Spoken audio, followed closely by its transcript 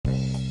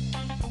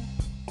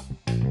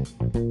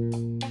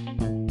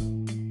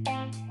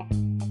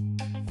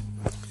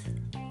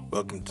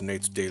Welcome to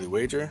Nate's Daily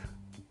Wager.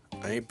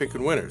 I ain't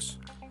picking winners,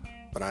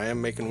 but I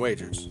am making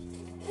wagers.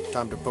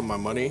 Time to put my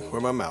money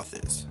where my mouth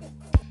is.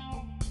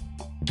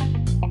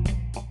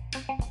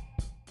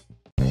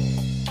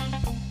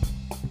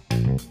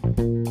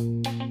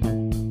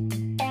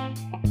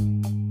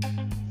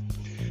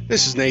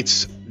 This is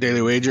Nate's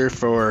Daily Wager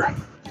for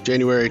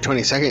January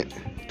 22nd,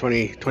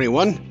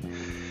 2021.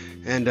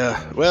 And,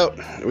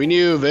 we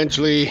knew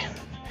eventually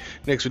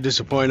Knicks would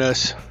disappoint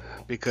us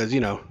because,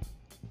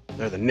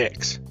 they're the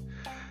Knicks.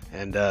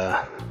 And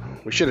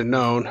we should have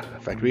known, in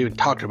fact, we even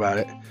talked about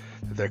it,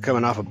 that they're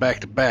coming off a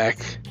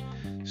back-to-back.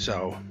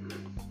 So,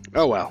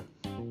 oh well.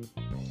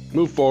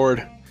 Move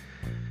forward.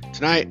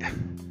 Tonight,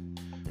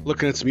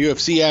 looking at some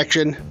UFC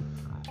action.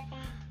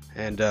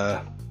 And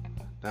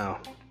now,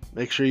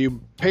 make sure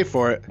you pay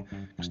for it,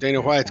 because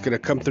Dana White's going to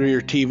come through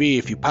your TV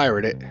if you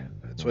pirate it.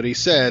 That's what he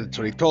said. That's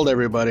what he told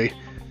everybody.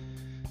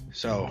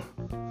 So,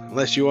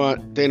 unless you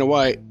want Dana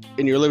White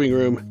in your living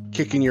room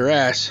kicking your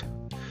ass,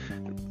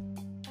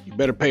 you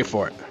better pay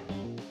for it.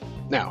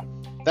 Now,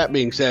 that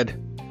being said,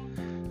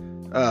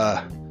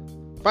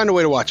 find a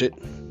way to watch it,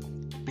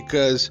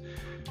 because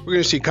we're going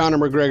to see Conor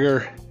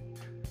McGregor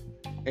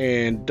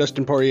and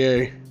Dustin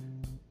Poirier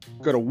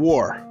go to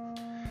war.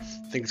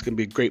 I think it's going to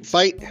be a great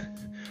fight,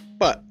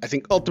 but I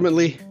think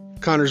ultimately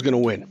Conor's going to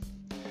win.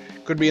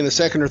 Could be in the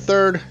second or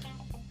third,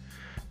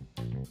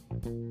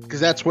 because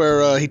that's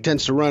where he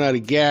tends to run out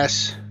of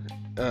gas.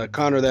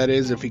 Conor, that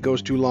is, if he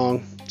goes too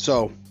long.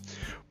 So,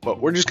 but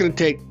we're just going to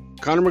take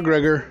Conor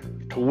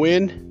McGregor to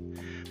win.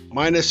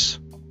 Minus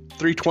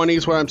 320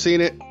 is where I'm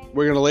seeing it.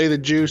 We're going to lay the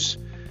juice.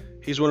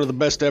 He's one of the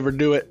best to ever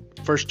do it.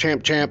 First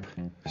champ.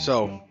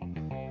 So,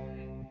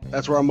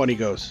 that's where our money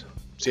goes.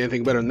 See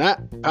anything better than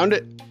that? Pound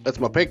it.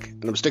 That's my pick,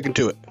 and I'm sticking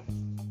to it.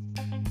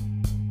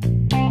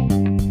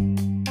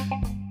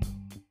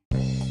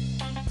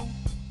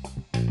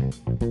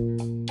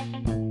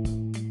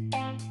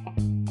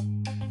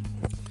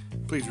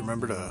 Please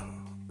remember to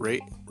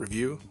rate,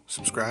 review,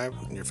 subscribe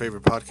in your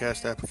favorite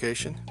podcast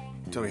application.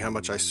 Tell me how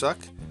much I suck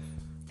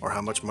or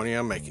how much money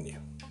I'm making you.